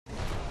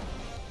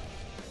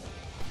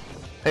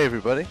Hey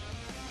everybody,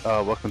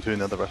 welcome to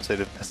another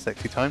episode of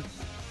SSX-y time.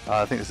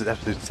 I think this is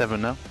episode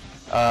 7 now.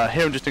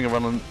 Here I'm just doing a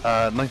run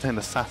on 99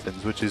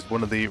 Assassins, which is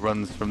one of the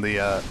runs from the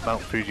Mount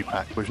Fuji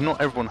pack, which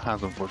not everyone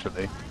has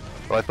unfortunately,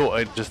 but I thought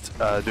I'd just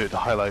do it to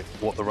highlight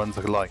what the runs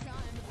are like.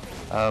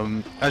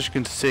 As you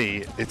can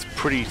see, it's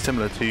pretty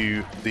similar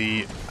to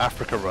the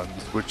Africa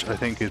runs, which I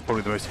think is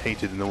probably the most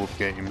hated in the whole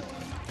game.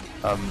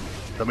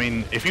 I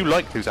mean, if you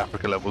like those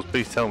Africa levels,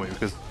 please tell me,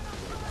 because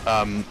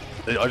I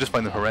just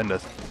find them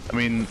horrendous. I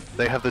mean,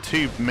 they have the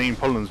two main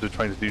problems with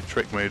trying to do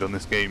trick mode on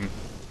this game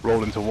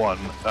roll into one.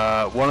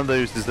 One of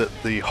those is that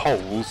the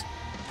holes,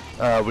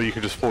 where you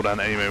can just fall down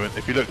at any moment.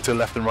 If you look to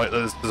left and right,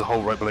 there's a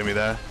hole right below me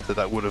there, so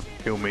that would have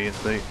killed me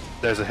instantly.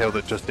 There's a hill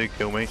that just did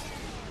kill me.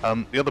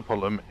 The other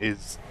problem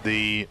is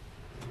the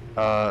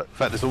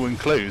fact it's all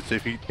enclosed, so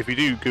if you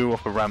do go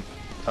off a ramp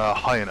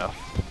high enough,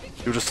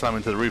 you'll just slam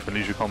into the roof and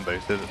lose your combo,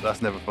 so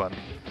that's never fun.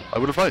 I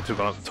would have liked to have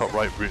gone up the top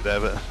right route there,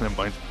 but never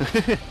mind.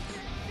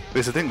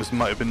 I think this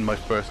might have been my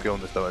first go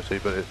on this though actually,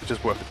 but it's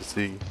just worth it to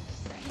see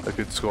a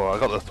good score. I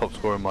got the top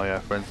score in my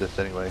friends list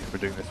anyway for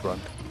doing this run.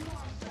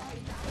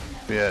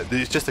 But yeah,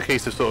 it's just a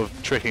case of sort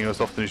of tricking as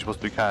often as you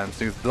possibly can.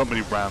 So there's not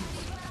many ramps.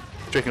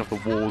 Tricking off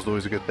the walls is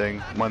always a good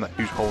thing. Mind that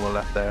huge hole on the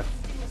left there.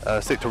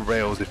 Stick to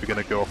rails if you're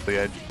going to go off the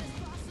edge.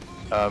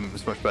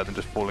 It's much better than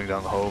just falling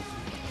down the hole.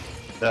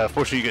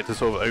 Fortunately you get to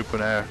sort of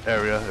open air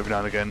area every now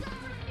and again.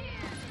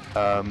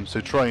 So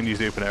try and use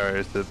the open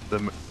areas to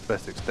the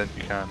best extent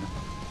you can.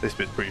 This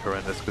bit's pretty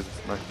horrendous because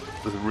it's like,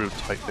 there's a real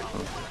tight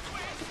thickness.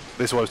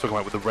 This is what I was talking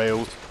about with the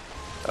rails.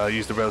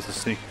 Use the rails to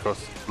sneak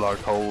across large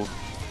holes.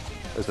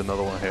 There's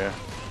another one here.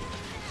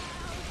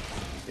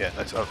 Yeah,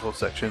 nice uphill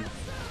section.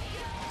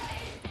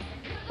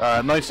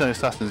 99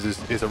 Assassins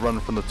is a run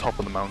from the top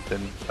of the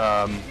mountain.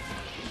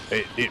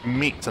 It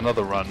meets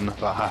another run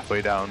about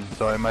halfway down,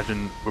 so I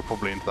imagine we're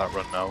probably into that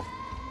run now.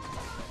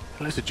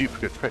 Loads of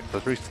duplicate tricks. I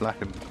was really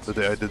slacking the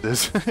day I did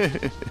this.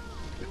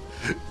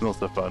 It's not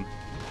so fun.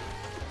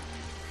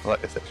 I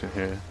like this section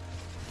here.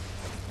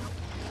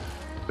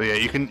 But yeah,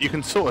 you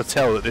can sort of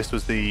tell that this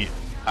was the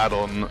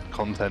add-on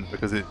content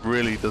because it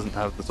really doesn't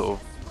have the sort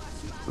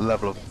of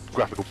level of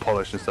graphical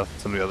polish and stuff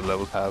that some of the other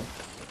levels have.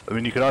 I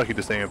mean, you could argue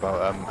the same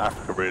about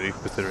Africa really,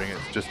 considering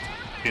it's just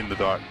in the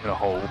dark in a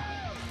hole.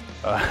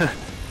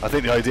 I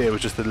think the idea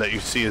was just to let you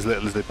see as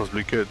little as they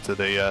possibly could, so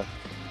they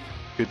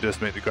could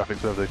just make the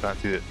graphics whatever they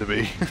fancied it to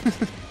be.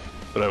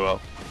 But oh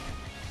well.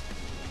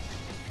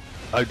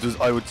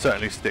 I would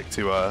certainly stick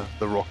to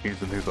the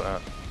Rockies and things like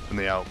that, and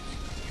the Alps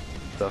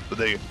stuff. But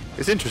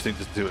it's interesting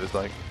just to see what it's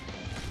like.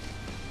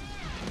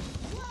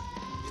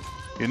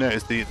 You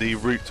notice the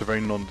routes are very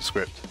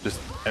nondescript,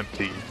 just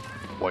empty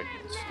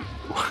whiteness.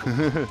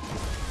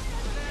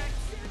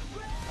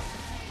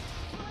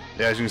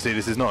 Yeah, as you can see,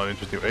 this is not an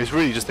interesting. It's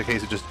really just a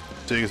case of just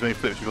doing as many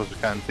flips as you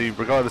possibly can. See,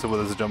 regardless of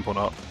whether there's a jump or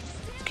not,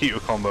 keep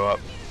your combo up.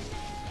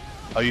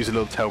 I use a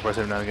little tail press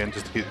every now and again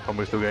just to keep the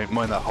combo still going.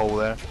 Mind that hole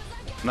there.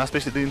 And that's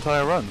basically the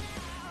entire run.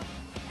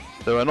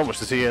 So not much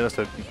to see here, that's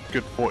a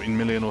good 14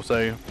 million or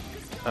so.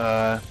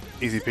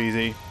 Easy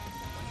peasy.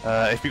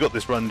 If you got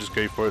this run, just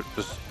go for it,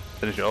 just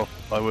finish it off.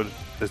 I would.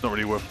 It's not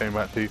really worth going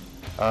back to.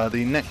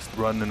 The next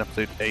run in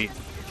episode 8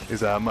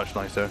 is much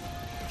nicer.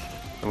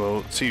 And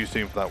we'll see you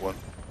soon for that one.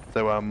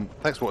 So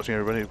thanks for watching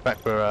everybody, back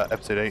for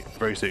episode 8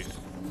 very soon.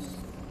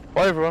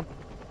 Bye everyone!